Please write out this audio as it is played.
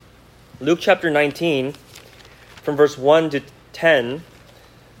Luke chapter 19, from verse 1 to 10.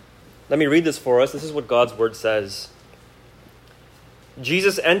 Let me read this for us. This is what God's word says.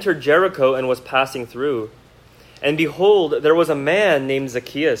 Jesus entered Jericho and was passing through. And behold, there was a man named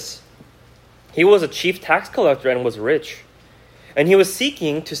Zacchaeus. He was a chief tax collector and was rich. And he was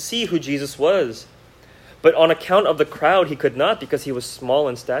seeking to see who Jesus was. But on account of the crowd, he could not, because he was small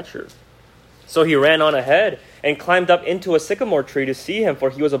in stature. So he ran on ahead and climbed up into a sycamore tree to see him, for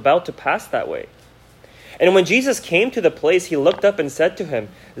he was about to pass that way. And when Jesus came to the place, he looked up and said to him,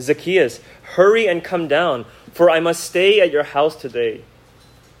 Zacchaeus, hurry and come down, for I must stay at your house today.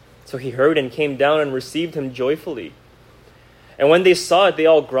 So he hurried and came down and received him joyfully. And when they saw it, they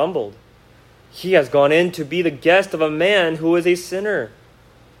all grumbled. He has gone in to be the guest of a man who is a sinner.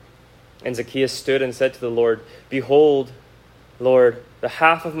 And Zacchaeus stood and said to the Lord, Behold, Lord, the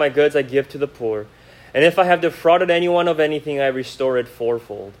half of my goods I give to the poor, and if I have defrauded anyone of anything, I restore it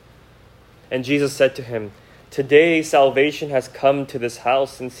fourfold. And Jesus said to him, Today salvation has come to this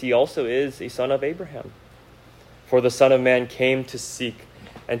house, since he also is a son of Abraham. For the Son of Man came to seek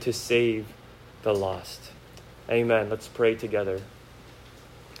and to save the lost. Amen. Let's pray together.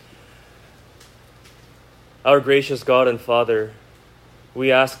 Our gracious God and Father,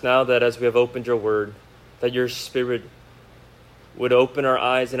 we ask now that as we have opened your word, that your Spirit would open our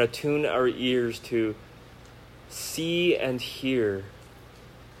eyes and attune our ears to see and hear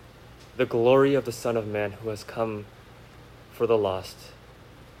the glory of the Son of Man who has come for the lost.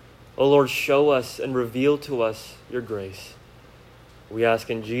 O Lord, show us and reveal to us your grace. We ask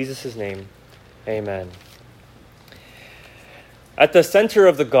in Jesus' name, amen. At the center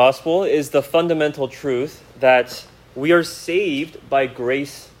of the gospel is the fundamental truth that we are saved by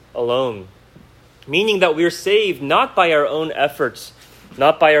grace alone. Meaning that we are saved not by our own efforts,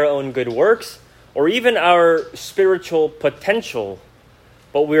 not by our own good works, or even our spiritual potential,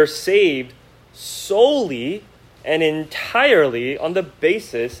 but we are saved solely and entirely on the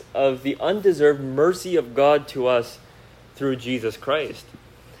basis of the undeserved mercy of God to us through Jesus Christ.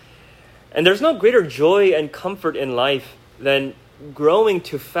 And there's no greater joy and comfort in life than growing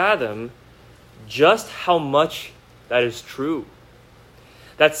to fathom just how much that is true.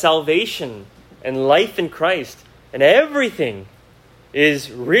 That salvation and life in Christ and everything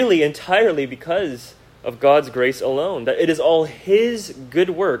is really entirely because of God's grace alone. That it is all His good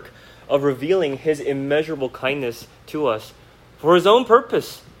work of revealing His immeasurable kindness to us for His own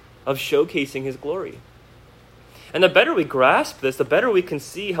purpose of showcasing His glory. And the better we grasp this, the better we can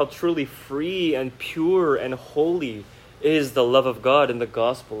see how truly free and pure and holy is the love of God in the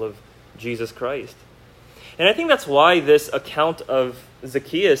gospel of Jesus Christ. And I think that's why this account of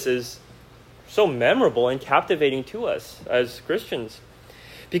Zacchaeus is so memorable and captivating to us as Christians.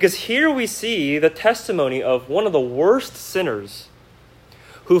 Because here we see the testimony of one of the worst sinners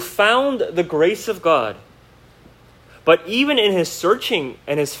who found the grace of God. But even in his searching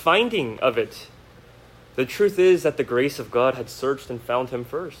and his finding of it, the truth is that the grace of God had searched and found him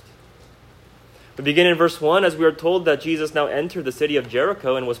first. We begin in verse 1 as we are told that Jesus now entered the city of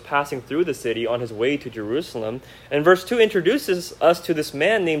Jericho and was passing through the city on his way to Jerusalem. And verse 2 introduces us to this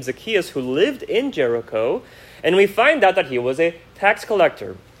man named Zacchaeus who lived in Jericho. And we find out that he was a tax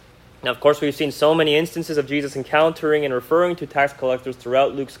collector. Now, of course, we've seen so many instances of Jesus encountering and referring to tax collectors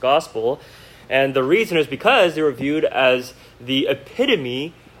throughout Luke's gospel. And the reason is because they were viewed as the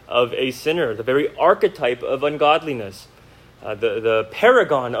epitome of a sinner, the very archetype of ungodliness, the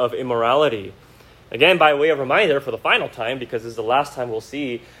paragon of immorality. Again, by way of reminder for the final time, because this is the last time we'll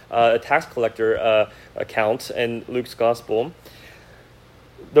see a tax collector account in Luke's gospel.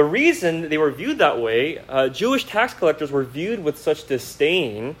 The reason they were viewed that way, Jewish tax collectors were viewed with such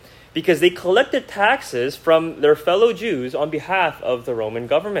disdain because they collected taxes from their fellow Jews on behalf of the Roman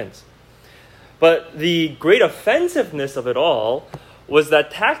government. But the great offensiveness of it all was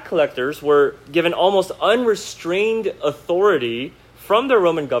that tax collectors were given almost unrestrained authority from the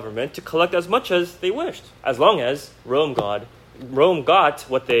Roman government to collect as much as they wished, as long as Rome got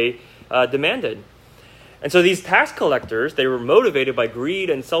what they demanded. And so these tax collectors, they were motivated by greed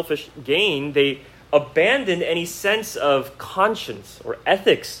and selfish gain. They abandoned any sense of conscience or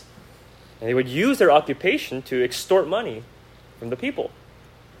ethics, and they would use their occupation to extort money from the people.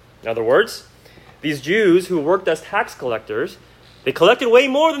 In other words, these Jews who worked as tax collectors, they collected way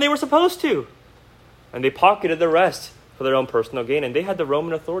more than they were supposed to, and they pocketed the rest for their own personal gain, and they had the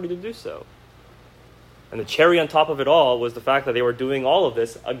Roman authority to do so. And the cherry on top of it all was the fact that they were doing all of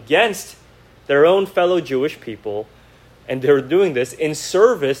this against their own fellow Jewish people, and they were doing this in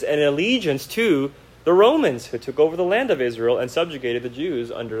service and allegiance to the Romans who took over the land of Israel and subjugated the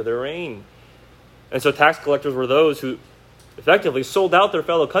Jews under their reign. And so tax collectors were those who effectively sold out their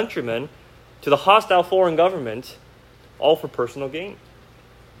fellow countrymen to the hostile foreign government, all for personal gain.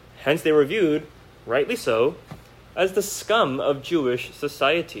 Hence they were viewed, rightly so, as the scum of Jewish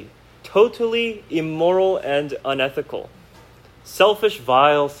society, totally immoral and unethical, selfish,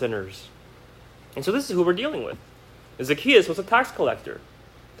 vile sinners. And so this is who we're dealing with. Zacchaeus was a tax collector.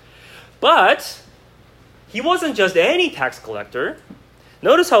 But he wasn't just any tax collector.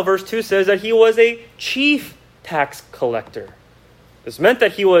 Notice how verse 2 says that he was a chief tax collector. This meant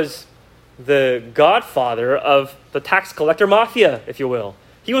that he was the godfather of the tax collector mafia, if you will.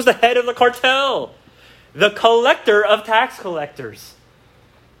 He was the head of the cartel, the collector of tax collectors.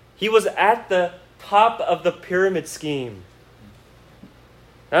 He was at the top of the pyramid scheme.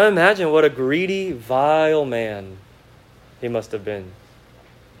 Now imagine what a greedy, vile man he must have been.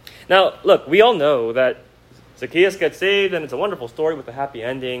 Now, look, we all know that Zacchaeus gets saved and it's a wonderful story with a happy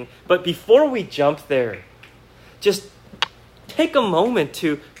ending. But before we jump there, just take a moment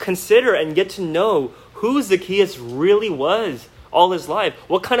to consider and get to know who Zacchaeus really was all his life,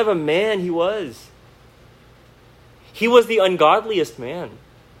 what kind of a man he was. He was the ungodliest man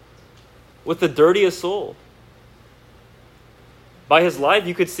with the dirtiest soul. By his life,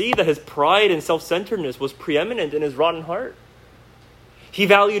 you could see that his pride and self-centeredness was preeminent in his rotten heart. He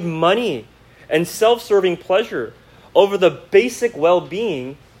valued money and self-serving pleasure over the basic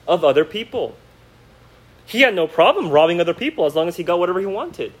well-being of other people. He had no problem robbing other people as long as he got whatever he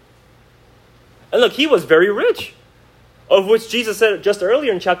wanted. And look, he was very rich, of which Jesus said just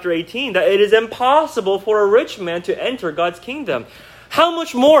earlier in chapter 18 that it is impossible for a rich man to enter God's kingdom. How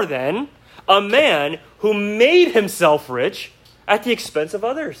much more then a man who made himself rich at the expense of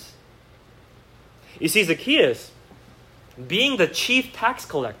others? You see, Zacchaeus, being the chief tax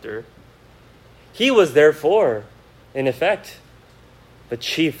collector, he was therefore, in effect, the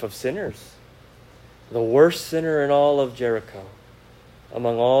chief of sinners, the worst sinner in all of Jericho,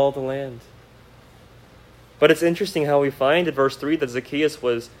 among all the land. But it's interesting how we find in verse 3 that Zacchaeus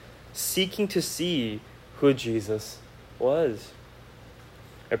was seeking to see who Jesus was.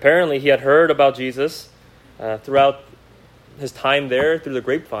 Apparently, he had heard about Jesus throughout his time there through the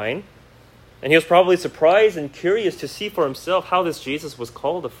grapevine. And he was probably surprised and curious to see for himself how this Jesus was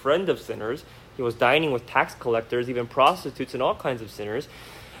called a friend of sinners. He was dining with tax collectors, even prostitutes, and all kinds of sinners.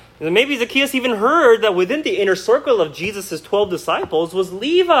 And maybe Zacchaeus even heard that within the inner circle of Jesus' 12 disciples was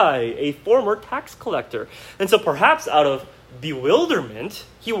Levi, a former tax collector. And so perhaps out of bewilderment,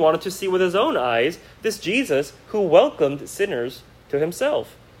 he wanted to see with his own eyes this Jesus who welcomed sinners to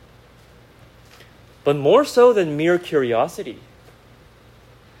himself. But more so than mere curiosity,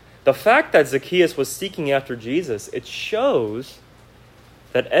 the fact that Zacchaeus was seeking after Jesus, it shows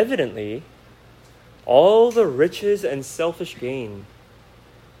that evidently all the riches and selfish gain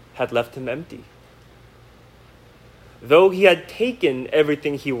had left him empty. Though he had taken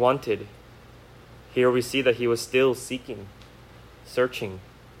everything he wanted, here we see that he was still seeking, searching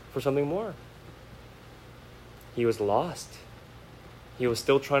for something more. He was lost. He was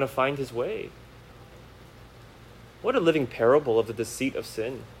still trying to find his way. What a living parable of the deceit of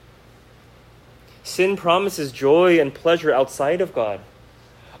sin. Sin promises joy and pleasure outside of God,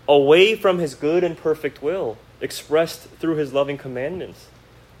 away from his good and perfect will, expressed through his loving commandments.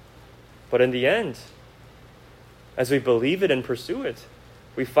 But in the end, as we believe it and pursue it,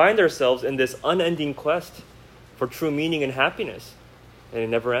 we find ourselves in this unending quest for true meaning and happiness. And it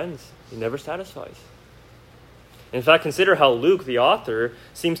never ends. It never satisfies. In fact, consider how Luke, the author,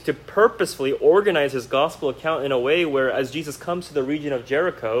 seems to purposefully organize his gospel account in a way where, as Jesus comes to the region of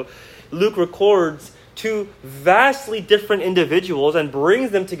Jericho, Luke records two vastly different individuals and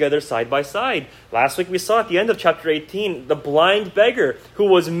brings them together side by side. Last week we saw at the end of chapter 18 the blind beggar who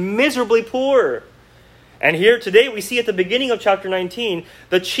was miserably poor. And here today we see at the beginning of chapter 19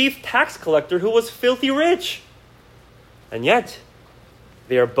 the chief tax collector who was filthy rich. And yet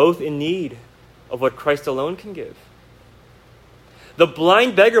they are both in need of what Christ alone can give. The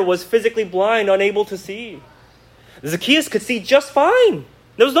blind beggar was physically blind, unable to see. Zacchaeus could see just fine.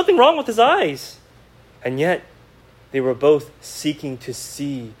 There was nothing wrong with his eyes. And yet, they were both seeking to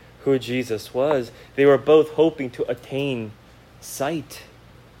see who Jesus was. They were both hoping to attain sight.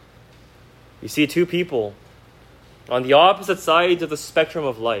 You see two people on the opposite sides of the spectrum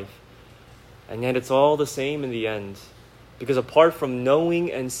of life. And yet it's all the same in the end. Because apart from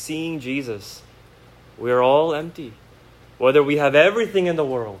knowing and seeing Jesus, we are all empty. Whether we have everything in the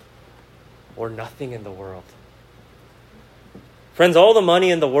world or nothing in the world. Friends, all the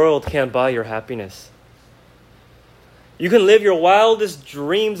money in the world can't buy your happiness. You can live your wildest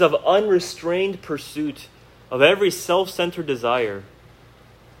dreams of unrestrained pursuit of every self-centered desire.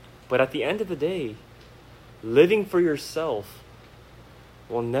 But at the end of the day, living for yourself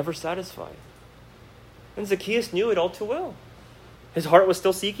will never satisfy. And Zacchaeus knew it all too well. His heart was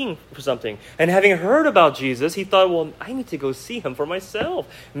still seeking for something. And having heard about Jesus, he thought, well, I need to go see him for myself.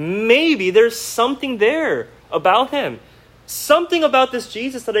 Maybe there's something there about him. Something about this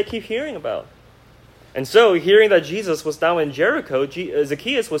Jesus that I keep hearing about. And so, hearing that Jesus was now in Jericho,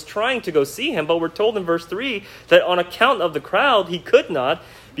 Zacchaeus was trying to go see him, but we're told in verse 3 that on account of the crowd, he could not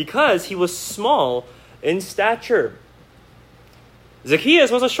because he was small in stature. Zacchaeus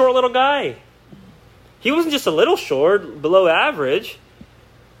was a short little guy. He wasn't just a little short, below average,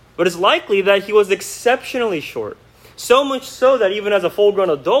 but it's likely that he was exceptionally short. So much so that even as a full-grown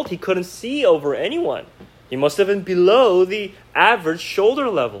adult, he couldn't see over anyone. He must have been below the average shoulder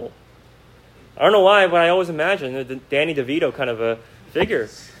level. I don't know why, but I always imagine the Danny DeVito kind of a figure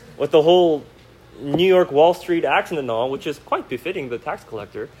with the whole New York Wall Street accent and all, which is quite befitting the tax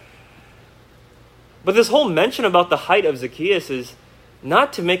collector. But this whole mention about the height of Zacchaeus is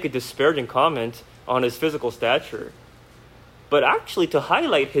not to make a disparaging comment on his physical stature, but actually to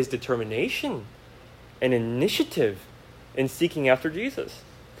highlight his determination and initiative in seeking after Jesus.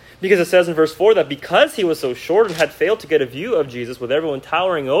 Because it says in verse 4 that because he was so short and had failed to get a view of Jesus with everyone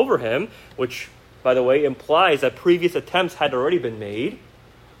towering over him, which, by the way, implies that previous attempts had already been made,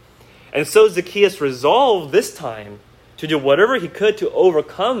 and so Zacchaeus resolved this time to do whatever he could to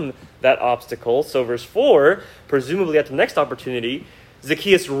overcome that obstacle. So verse 4, presumably at the next opportunity,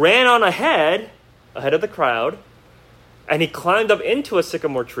 Zacchaeus ran on ahead of the crowd, and he climbed up into a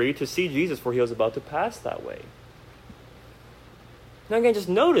sycamore tree to see Jesus, for he was about to pass that way. Now again, just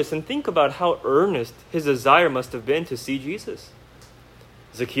notice and think about how earnest his desire must have been to see Jesus.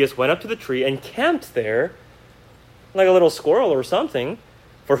 Zacchaeus went up to the tree and camped there like a little squirrel or something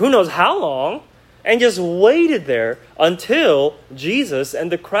for who knows how long, and just waited there until Jesus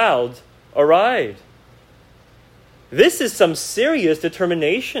and the crowd arrived. This is some serious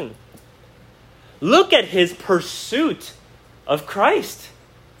determination. Look at his pursuit of Christ.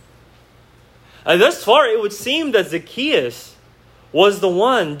 And thus far, it would seem that Zacchaeus was the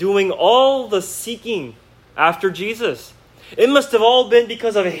one doing all the seeking after Jesus. It must have all been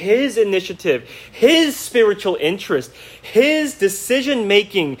because of his initiative, his spiritual interest, his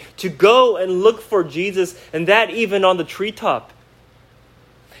decision-making to go and look for Jesus, and that even on the treetop.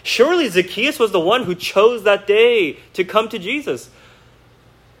 Surely Zacchaeus was the one who chose that day to come to Jesus.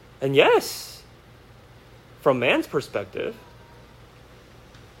 And yes, from man's perspective,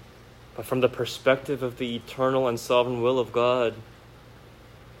 but from the perspective of the eternal and sovereign will of God,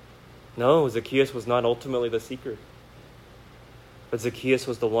 no, Zacchaeus was not ultimately the seeker. But Zacchaeus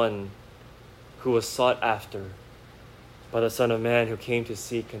was the one who was sought after by the Son of Man, who came to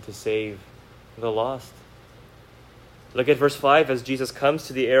seek and to save the lost. Look at verse 5 as Jesus comes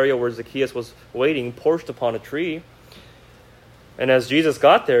to the area where Zacchaeus was waiting, perched upon a tree. And as Jesus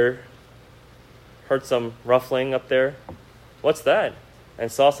got there, heard some ruffling up there. What's that? And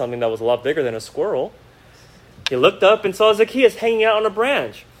saw something that was a lot bigger than a squirrel. He looked up and saw Zacchaeus hanging out on a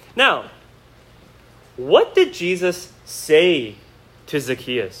branch. Now, what did Jesus say to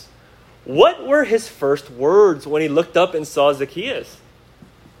Zacchaeus? What were his first words when he looked up and saw Zacchaeus?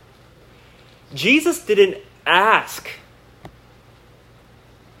 Jesus didn't ask,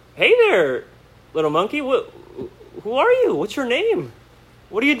 "Hey there, little monkey, who are you? What's your name?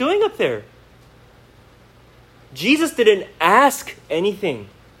 What are you doing up there?" Jesus didn't ask anything.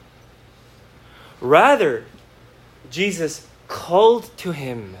 Rather, Jesus called to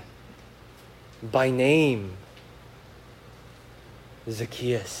him by name,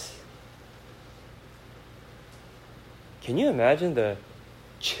 Zacchaeus. Can you imagine the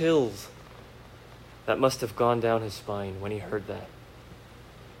chills that must have gone down his spine when he heard that?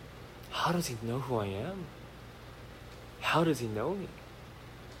 How does he know who I am? How does he know me?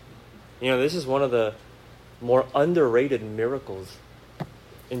 You know, this is one of the more underrated miracles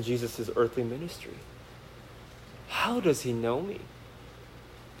in Jesus' earthly ministry. How does he know me?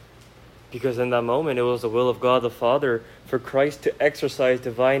 Because in that moment, it was the will of God the Father for Christ to exercise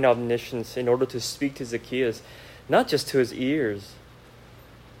divine omniscience in order to speak to Zacchaeus, not just to his ears,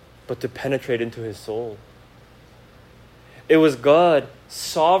 but to penetrate into his soul. It was God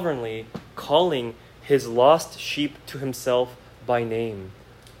sovereignly calling his lost sheep to himself by name,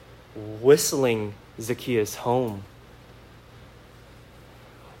 whistling Zacchaeus home.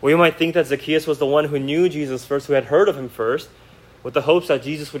 We might think that Zacchaeus was the one who knew Jesus first, who had heard of him first, with the hopes that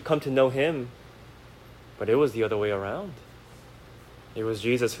Jesus would come to know him. But it was the other way around. It was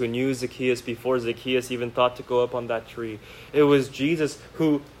Jesus who knew Zacchaeus before Zacchaeus even thought to go up on that tree. It was Jesus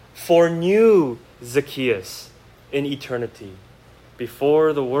who foreknew Zacchaeus in eternity,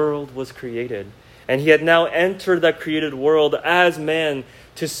 before the world was created. And he had now entered that created world as man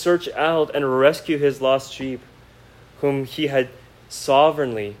to search out and rescue his lost sheep, whom he had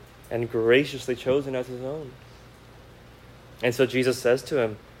sovereignly and graciously chosen as his own. And so Jesus says to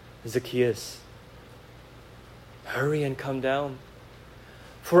him, Zacchaeus, hurry and come down,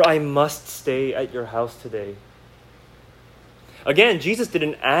 for I must stay at your house today. Again, Jesus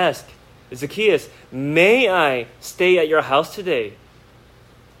didn't ask, Zacchaeus, may I stay at your house today?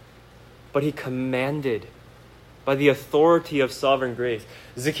 But he commanded by the authority of sovereign grace,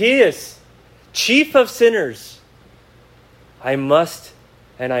 Zacchaeus, chief of sinners, I must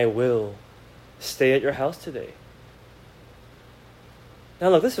and I will stay at your house today. Now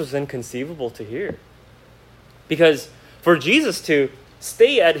look, this was inconceivable to hear. Because for Jesus to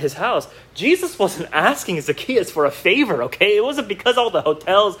stay at his house, Jesus wasn't asking Zacchaeus for a favor, okay? It wasn't because all the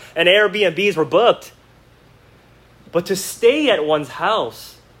hotels and Airbnbs were booked. But to stay at one's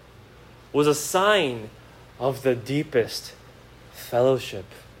house was a sign of the deepest fellowship.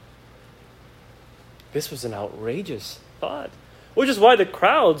 This was an outrageous thought, which is why the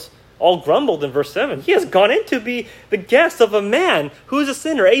crowds all grumbled in verse 7. He has gone in to be the guest of a man who is a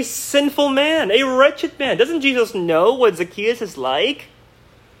sinner, a sinful man, a wretched man. Doesn't Jesus know what Zacchaeus is like?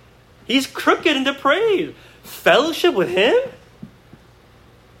 He's crooked and depraved. Fellowship with him?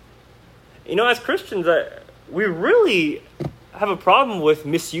 You know, as Christians, we really have a problem with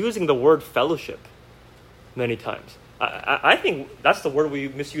misusing the word fellowship many times. I think that's the word we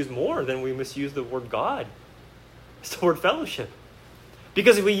misuse more than we misuse the word God. It's the word fellowship.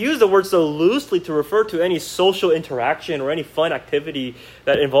 Because we use the word so loosely to refer to any social interaction or any fun activity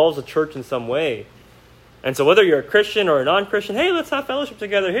that involves a church in some way. And so whether you're a Christian or a non-Christian, hey, let's have fellowship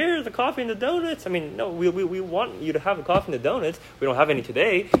together. Here's the coffee and the donuts. I mean, no, we want you to have the coffee and the donuts. We don't have any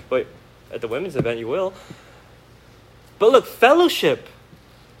today, but at the women's event you will. But look, fellowship.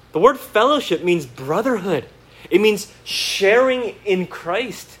 The word fellowship means brotherhood. It means sharing in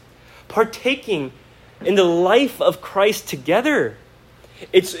Christ, partaking in the life of Christ together.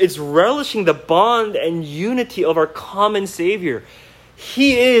 It's relishing the bond and unity of our common Savior.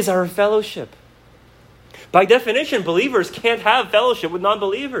 He is our fellowship. By definition, believers can't have fellowship with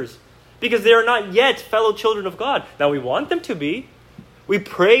non-believers because they are not yet fellow children of God. Now, we want them to be. We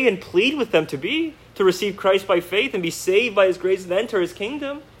pray and plead with them to be, to receive Christ by faith and be saved by His grace and enter His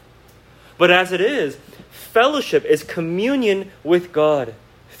kingdom. But as it is, fellowship is communion with God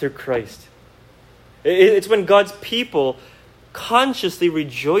through Christ. It's when God's people consciously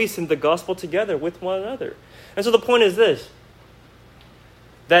rejoice in the gospel together with one another. And so the point is this,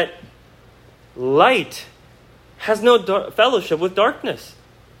 that light has no fellowship with darkness.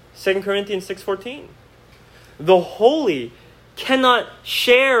 2 Corinthians 6:14. The holy cannot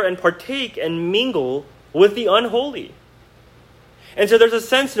share and partake and mingle with the unholy. And so there's a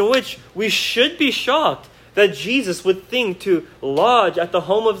sense in which we should be shocked that Jesus would think to lodge at the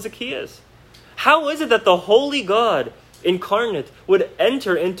home of Zacchaeus. How is it that the holy God incarnate would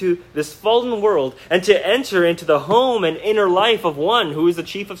enter into this fallen world and to enter into the home and inner life of one who is the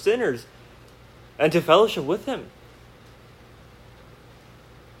chief of sinners and to fellowship with him?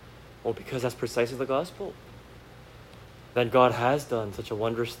 Well, because that's precisely the gospel. That God has done such a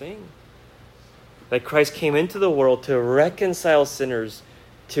wondrous thing. That Christ came into the world to reconcile sinners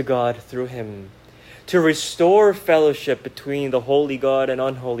to God through him. To restore fellowship between the holy God and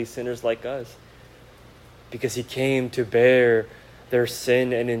unholy sinners like us. Because he came to bear their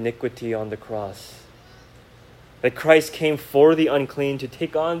sin and iniquity on the cross. That Christ came for the unclean to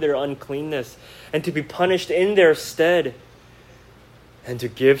take on their uncleanness and to be punished in their stead and to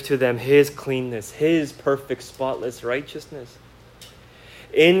give to them his cleanness, his perfect, spotless righteousness.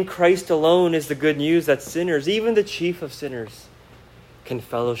 In Christ alone is the good news that sinners, even the chief of sinners, can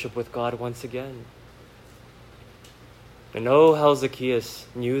fellowship with God once again. And oh, how Zacchaeus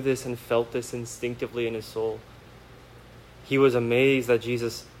knew this and felt this instinctively in his soul. He was amazed that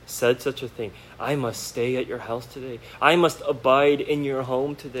Jesus said such a thing. I must stay at your house today. I must abide in your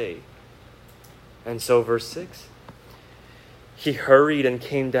home today. And so verse 6, he hurried and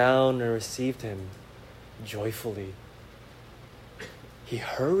came down and received him joyfully. He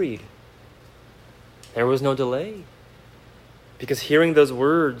hurried. There was no delay. Because hearing those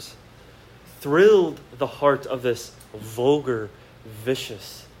words thrilled the heart of this vulgar,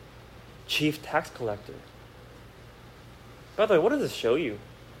 vicious chief tax collector. By the way, what does this show you?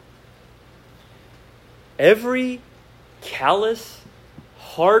 Every callous,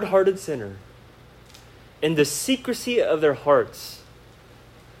 hard-hearted sinner, in the secrecy of their hearts,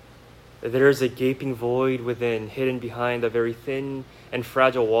 there is a gaping void within, hidden behind the very thin and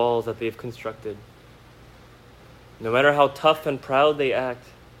fragile walls that they've constructed. No matter how tough and proud they act,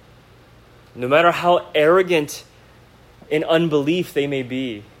 no matter how arrogant in unbelief they may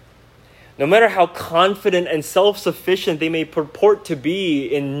be, no matter how confident and self-sufficient they may purport to be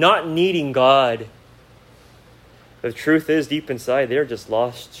in not needing God, the truth is, deep inside, they are just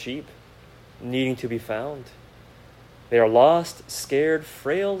lost sheep needing to be found. They are lost, scared,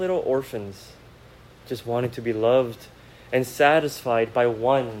 frail little orphans just wanting to be loved and satisfied by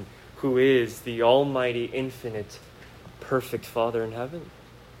one who is the almighty, infinite, perfect Father in heaven.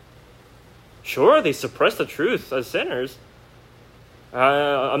 Sure, they suppress the truth as sinners.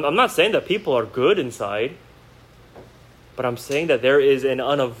 I'm not saying that people are good inside, but I'm saying that there is an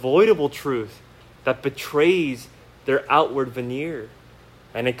unavoidable truth that betrays their outward veneer,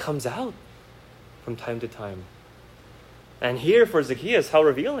 and it comes out from time to time. And here for Zacchaeus, how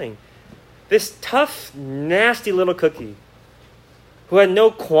revealing. This tough, nasty little cookie who had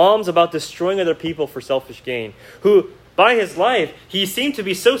no qualms about destroying other people for selfish gain, who, by his life, he seemed to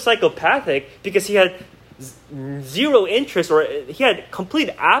be so psychopathic because he had zero interest, or he had complete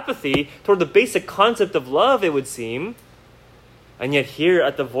apathy toward the basic concept of love, it would seem. And yet here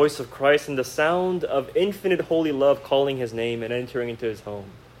at the voice of Christ and the sound of infinite holy love calling his name and entering into his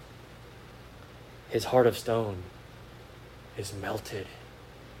home, his heart of stone is melted.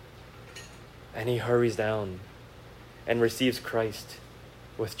 And he hurries down and receives Christ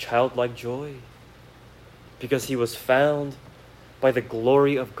with childlike joy, because he was found by the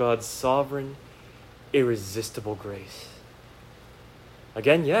glory of God's sovereign, irresistible grace.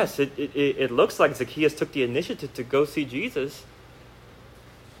 Again, yes, it looks like Zacchaeus took the initiative to go see Jesus.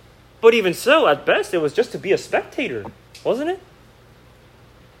 But even so, at best, it was just to be a spectator, wasn't it?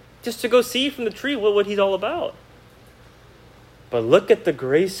 Just to go see from the tree what he's all about. But look at the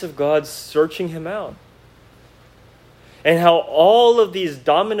grace of God searching him out. And how all of these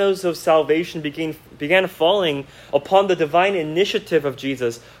dominoes of salvation began falling upon the divine initiative of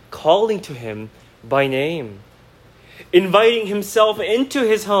Jesus, calling to him by name, inviting himself into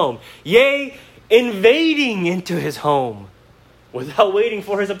his home, yea, invading into his home without waiting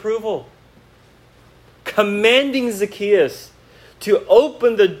for his approval, commanding Zacchaeus to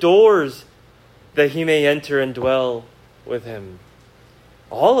open the doors that he may enter and dwell with him.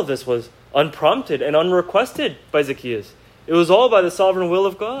 All of this was unprompted and unrequested by Zacchaeus. It was all by the sovereign will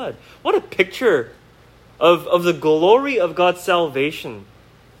of God. What a picture of the glory of God's salvation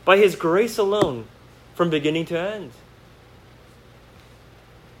by his grace alone from beginning to end.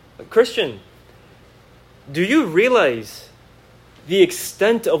 Christian, do you realize the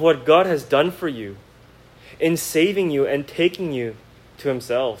extent of what God has done for you in saving you and taking you to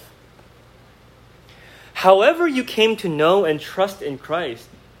himself? However you came to know and trust in Christ,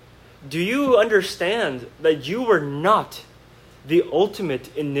 do you understand that you were not the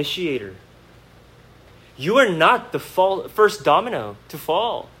ultimate initiator? You are not the first domino to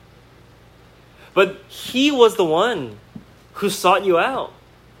fall. But he was the one who sought you out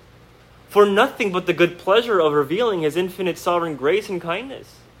for nothing but the good pleasure of revealing his infinite sovereign grace and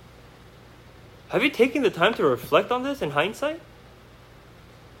kindness. Have you taken the time to reflect on this in hindsight?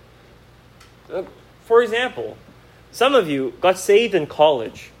 For example, some of you got saved in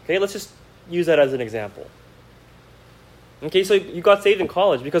college. Okay, let's just use that as an example. Okay, so you got saved in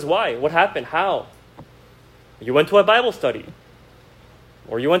college because why? What happened? How? You went to a Bible study,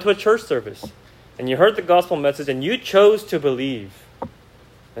 or you went to a church service, and you heard the gospel message, and you chose to believe.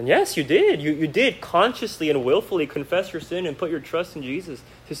 And yes, you did. You did consciously and willfully confess your sin and put your trust in Jesus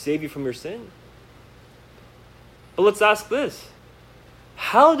to save you from your sin. But let's ask this.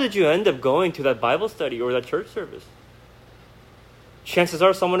 How did you end up going to that Bible study or that church service? Chances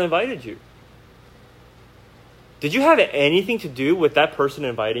are someone invited you. Did you have anything to do with that person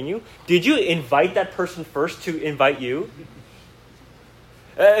inviting you? Did you invite that person first to invite you?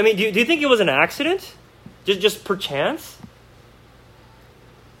 I mean, do you think it was an accident? Just perchance?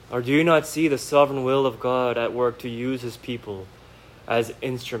 Or do you not see the sovereign will of God at work to use his people as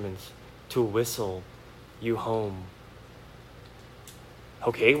instruments to whistle you home?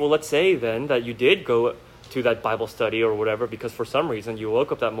 Okay, well, let's say then that you did go to that Bible study or whatever because for some reason you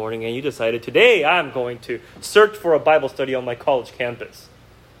woke up that morning and you decided, today I'm going to search for a Bible study on my college campus.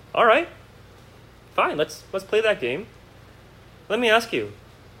 All right, fine, let's play that game. Let me ask you,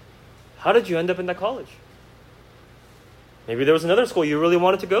 how did you end up in that college? Maybe there was another school you really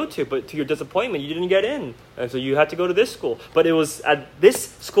wanted to go to, but to your disappointment, you didn't get in. And so you had to go to this school. But it was at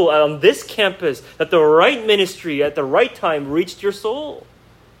this school, on this campus, that the right ministry at the right time reached your soul.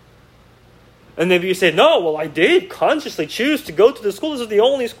 And maybe you say, no, well, I did consciously choose to go to the school. This is the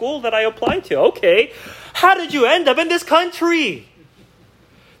only school that I applied to. Okay, how did you end up in this country?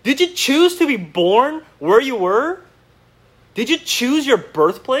 Did you choose to be born where you were? Did you choose your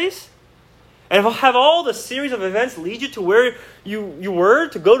birthplace? And have all the series of events lead you to where you were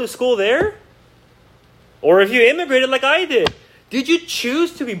to go to school there? Or if you immigrated like I did you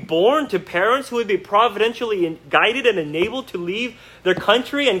choose to be born to parents who would be providentially guided and enabled to leave their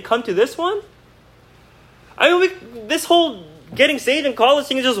country and come to this one? I mean, this whole getting saved in college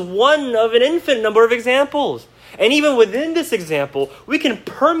thing is just one of an infinite number of examples. And even within this example, we can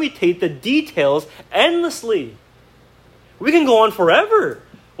permutate the details endlessly. We can go on forever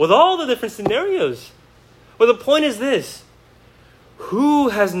with all the different scenarios. But the point is this: who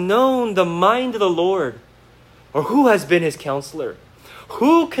has known the mind of the Lord? Or who has been his counselor?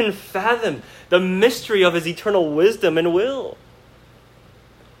 Who can fathom the mystery of his eternal wisdom and will?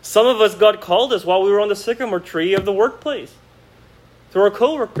 Some of us, God called us while we were on the sycamore tree of the workplace, through our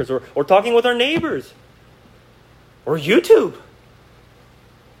coworkers, or talking with our neighbors, or YouTube.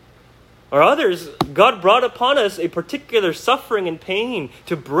 Or others, God brought upon us a particular suffering and pain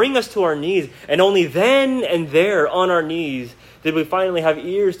to bring us to our knees. And only then and there on our knees did we finally have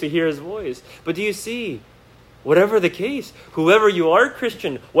ears to hear his voice. But do you see? Whatever the case, whoever you are,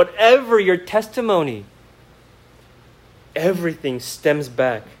 Christian, whatever your testimony, everything stems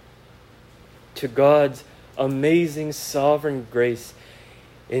back to God's amazing sovereign grace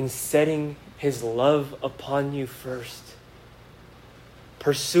in setting his love upon you first,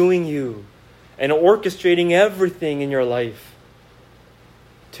 pursuing you and orchestrating everything in your life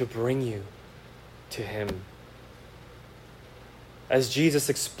to bring you to him. As Jesus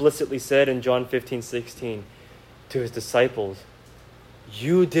explicitly said in John 15:16, to his disciples,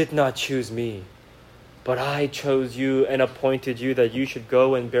 "You did not choose me, but I chose you and appointed you that you should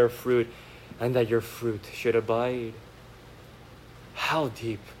go and bear fruit, and that your fruit should abide." How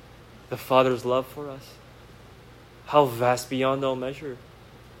deep the Father's love for us. How vast beyond all measure.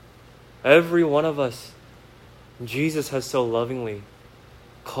 Every one of us, Jesus has so lovingly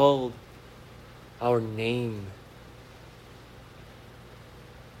called our name.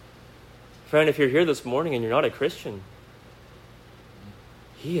 Friend, if you're here this morning and you're not a Christian,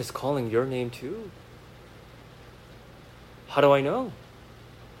 he is calling your name too. How do I know?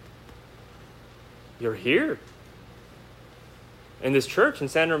 You're here in this church in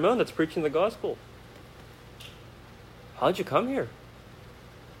San Ramon that's preaching the gospel. How'd you come here?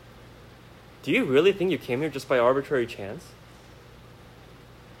 Do you really think you came here just by arbitrary chance?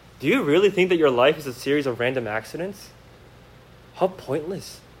 Do you really think that your life is a series of random accidents? How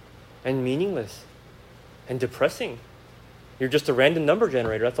pointless and meaningless and depressing. You're just a random number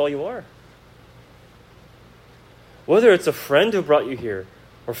generator. That's all you are. Whether it's a friend who brought you here,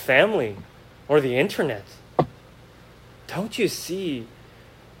 or family, or the internet, don't you see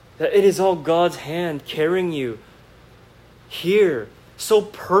that it is all God's hand carrying you here so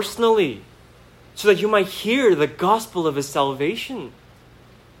personally, so that you might hear the gospel of his salvation?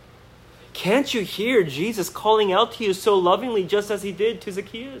 Can't you hear Jesus calling out to you so lovingly, just as he did to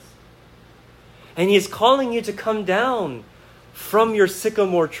Zacchaeus? And he is calling you to come down from your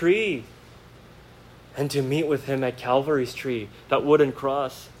sycamore tree and to meet with him at Calvary's tree, that wooden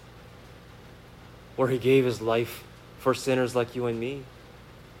cross, where he gave his life for sinners like you and me.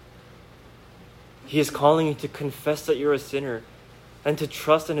 He is calling you to confess that you're a sinner and to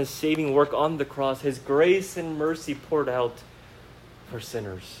trust in his saving work on the cross, his grace and mercy poured out for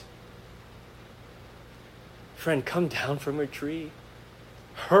sinners. Friend, come down from your tree.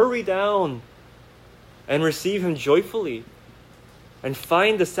 Hurry down and receive him joyfully and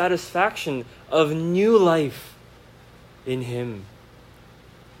find the satisfaction of new life in him.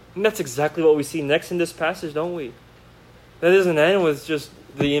 And that's exactly what we see next in this passage, don't we? That doesn't end with just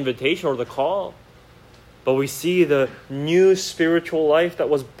the invitation or the call, but we see the new spiritual life that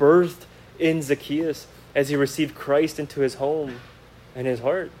was birthed in Zacchaeus as he received Christ into his home and his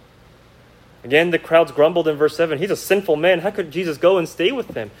heart. Again, the crowds grumbled in verse 7. He's a sinful man. How could Jesus go and stay with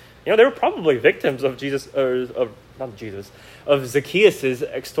them? You know, they were probably victims of of Zacchaeus'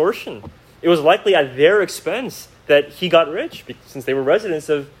 extortion. It was likely at their expense that he got rich, since they were residents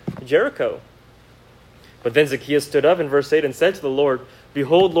of Jericho. But then Zacchaeus stood up in verse 8 and said to the Lord,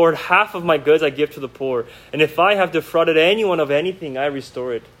 "Behold, Lord, half of my goods I give to the poor, and if I have defrauded anyone of anything, I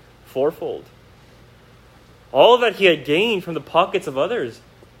restore it fourfold." All that he had gained from the pockets of others,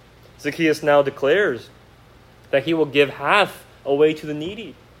 Zacchaeus now declares that he will give half away to the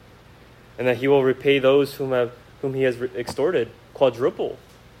needy, and that he will repay those whom he has extorted quadruple.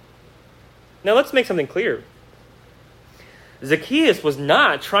 Now let's make something clear. Zacchaeus was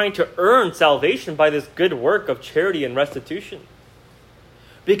not trying to earn salvation by this good work of charity and restitution,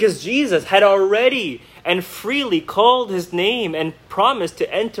 because Jesus had already and freely called his name and promised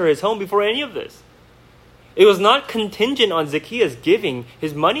to enter his home before any of this. It was not contingent on Zacchaeus giving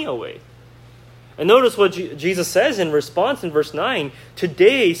his money away. And notice what Jesus says in response in verse 9.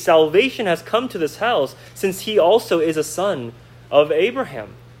 Today salvation has come to this house, since he also is a son of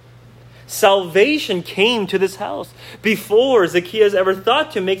Abraham. Salvation came to this house before Zacchaeus ever thought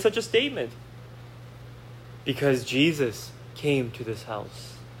to make such a statement. Because Jesus came to this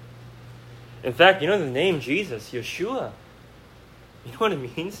house. In fact, you know the name Jesus, Yeshua. You know what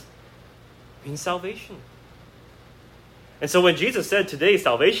it means? It means salvation. And so when Jesus said, today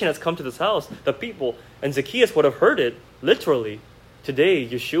salvation has come to this house, the people, and Zacchaeus would have heard it literally, today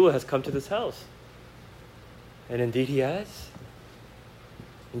Yeshua has come to this house. And indeed he has.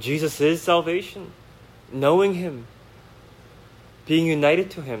 And Jesus is salvation. Knowing him, being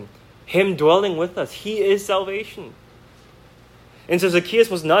united to him, him dwelling with us, he is salvation. And so Zacchaeus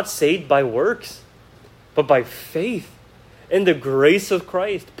was not saved by works, but by faith in the grace of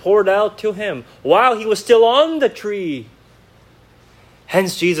Christ poured out to him while he was still on the tree.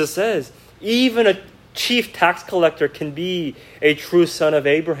 Hence Jesus says, even a chief tax collector can be a true son of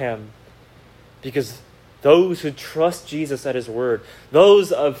Abraham. Because those who trust Jesus at his word,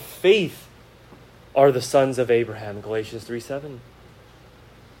 those of faith, are the sons of Abraham. Galatians 3:7.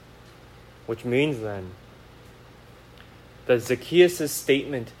 Which means then that Zacchaeus'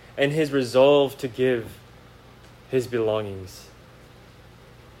 statement and his resolve to give his belongings,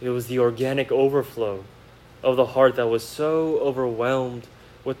 it was the organic overflow of the heart that was so overwhelmed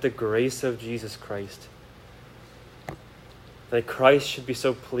with the grace of Jesus Christ, that Christ should be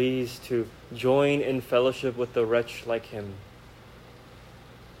so pleased to join in fellowship with the wretch like him.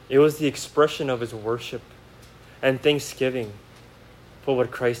 It was the expression of his worship and thanksgiving for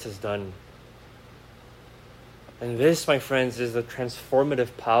what Christ has done. And this, my friends, is the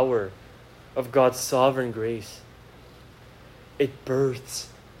transformative power of God's sovereign grace. It births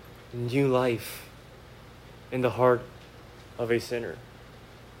new life in the heart of a sinner.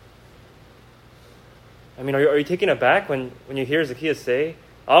 I mean, are you taken aback when you hear Zacchaeus say,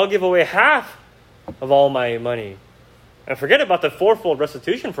 I'll give away half of all my money? And forget about the fourfold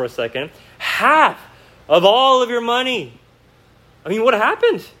restitution for a second. Half of all of your money. I mean, what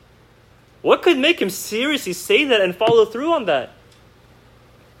happened? What could make him seriously say that and follow through on that?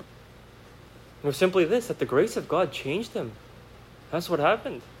 It was simply this, that the grace of God changed him. That's what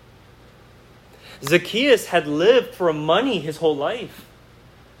happened. Zacchaeus had lived for money his whole life.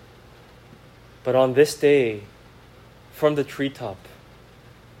 But on this day, from the treetop,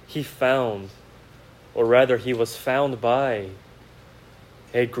 he found, or rather he was found by,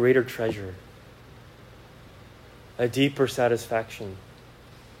 a greater treasure, a deeper satisfaction.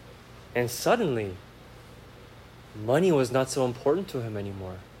 And suddenly, money was not so important to him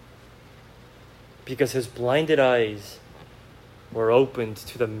anymore, because his blinded eyes were opened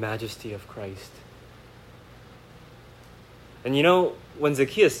to the majesty of Christ. And you know, when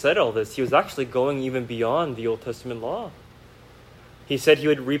Zacchaeus said all this, he was actually going even beyond the Old Testament law. He said he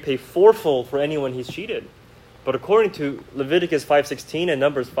would repay fourfold for anyone he's cheated. But according to Leviticus 5:16 and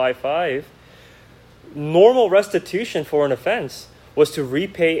Numbers 5:5, normal restitution for an offense was to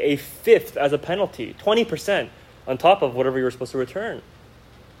repay a fifth as a penalty, 20% on top of whatever you were supposed to return.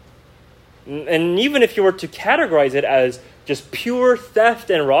 And even if you were to categorize it as just pure theft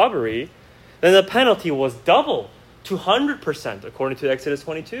and robbery, then the penalty was double, 200%, according to Exodus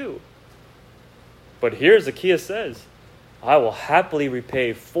 22. But here Zacchaeus says, I will happily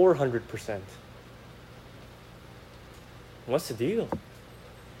repay 400%. What's the deal?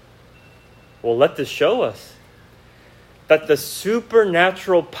 Well, let this show us that the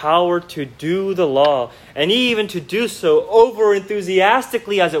supernatural power to do the law, and even to do so over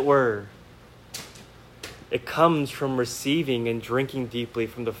enthusiastically, as it were, it comes from receiving and drinking deeply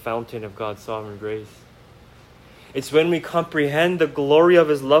from the fountain of God's sovereign grace. It's when we comprehend the glory of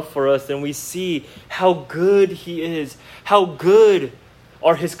his love for us and we see how good he is, how good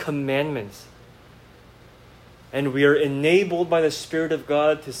are his commandments. And we are enabled by the Spirit of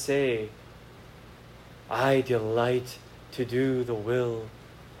God to say, I delight to do the will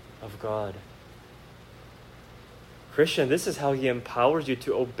of God. Christian, this is how he empowers you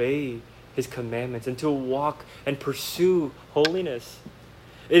to obey his commandments and to walk and pursue holiness.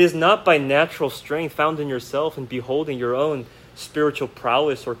 It is not by natural strength found in yourself and beholding your own spiritual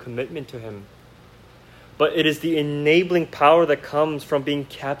prowess or commitment to him, but it is the enabling power that comes from being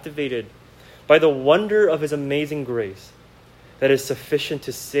captivated by the wonder of his amazing grace that is sufficient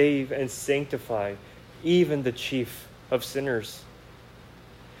to save and sanctify even the chief of sinners.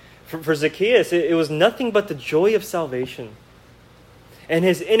 For Zacchaeus, it was nothing but the joy of salvation and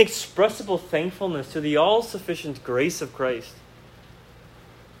his inexpressible thankfulness to the all-sufficient grace of Christ.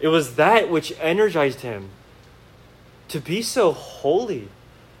 It was that which energized him to be so holy,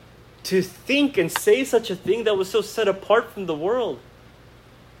 to think and say such a thing that was so set apart from the world.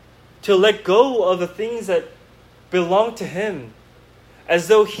 To let go of the things that belong to him, as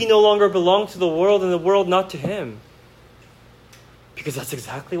though he no longer belonged to the world and the world not to him. Because that's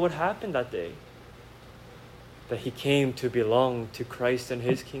exactly what happened that day. That he came to belong to Christ and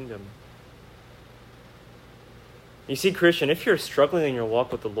his kingdom. You see, Christian, if you're struggling in your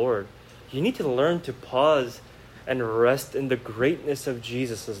walk with the Lord, you need to learn to pause and rest in the greatness of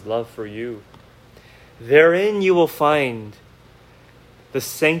Jesus' love for you. Therein you will find the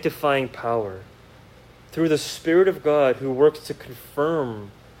sanctifying power through the Spirit of God who works to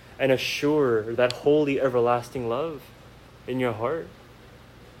confirm and assure that holy everlasting love in your heart.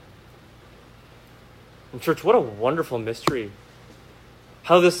 And church, what a wonderful mystery.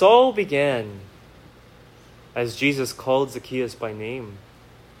 How this all began as Jesus called Zacchaeus by name.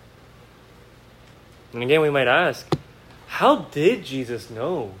 And again, we might ask, how did Jesus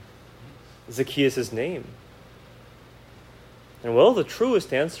know Zacchaeus' name? And well, the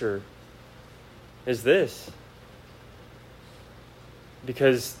truest answer is this.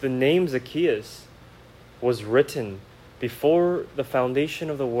 Because the name Zacchaeus was written before the foundation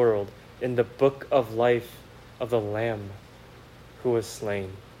of the world in the book of life of the Lamb who was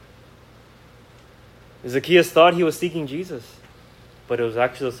slain. Zacchaeus thought he was seeking Jesus, but it was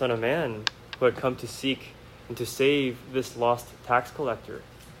actually the Son of Man who had come to seek and to save this lost tax collector.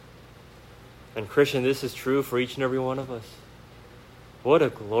 And Christian, this is true for each and every one of us. What a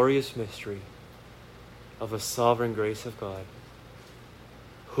glorious mystery of the sovereign grace of God.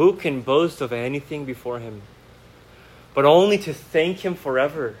 Who can boast of anything before him, but only to thank him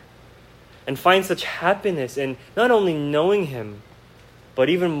forever and find such happiness in not only knowing him, but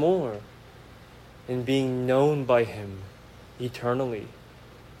even more in being known by him eternally.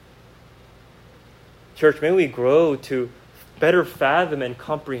 Church, may we grow to better fathom and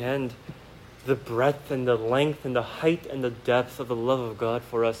comprehend the breadth and the length and the height and the depth of the love of God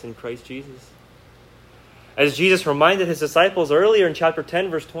for us in Christ Jesus. As Jesus reminded his disciples earlier in chapter 10,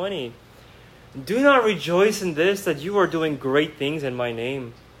 verse 20, do not rejoice in this, that you are doing great things in my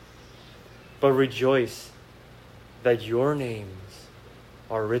name, but rejoice that your names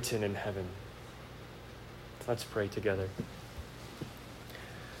are written in heaven. Let's pray together.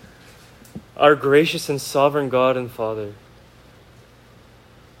 Our gracious and sovereign God and Father,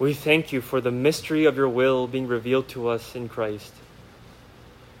 we thank you for the mystery of your will being revealed to us in Christ,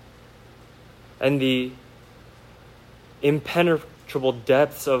 and the impenetrable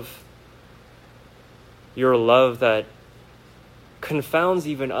depths of your love that confounds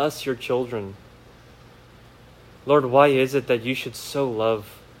even us, your children. Lord, why is it that you should so love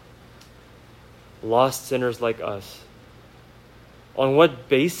lost sinners like us? On what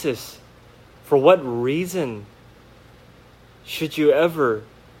basis, for what reason should you ever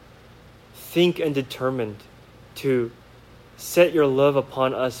think and determine to set your love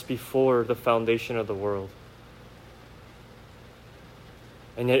upon us before the foundation of the world?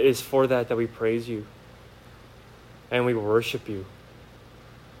 And yet it is for that we praise you and we worship you.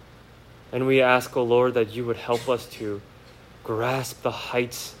 And we ask, O Lord, that you would help us to grasp the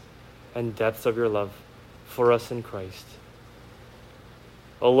heights and depths of your love for us in Christ.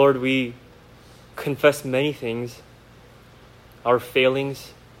 O Lord, we confess many things, our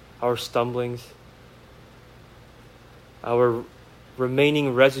failings, our stumblings, our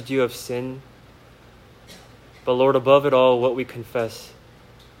remaining residue of sin. But Lord, above it all, what we confess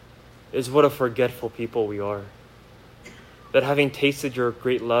is what a forgetful people we are. That having tasted your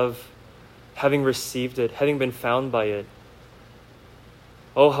great love, having received it, having been found by it,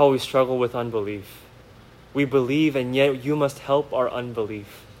 oh, how we struggle with unbelief. We believe, and yet you must help our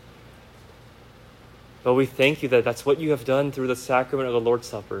unbelief. But we thank you that that's what you have done through the sacrament of the Lord's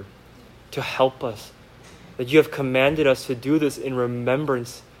Supper, to help us, that you have commanded us to do this in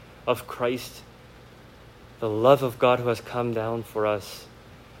remembrance of Christ, the love of God who has come down for us.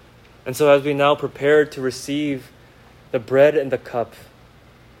 And so as we now prepare to receive the bread and the cup,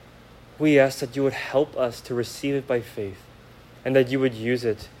 we ask that you would help us to receive it by faith, and that you would use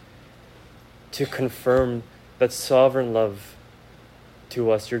it to confirm that sovereign love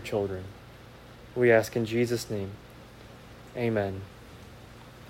to us, your children. We ask in Jesus' name. Amen.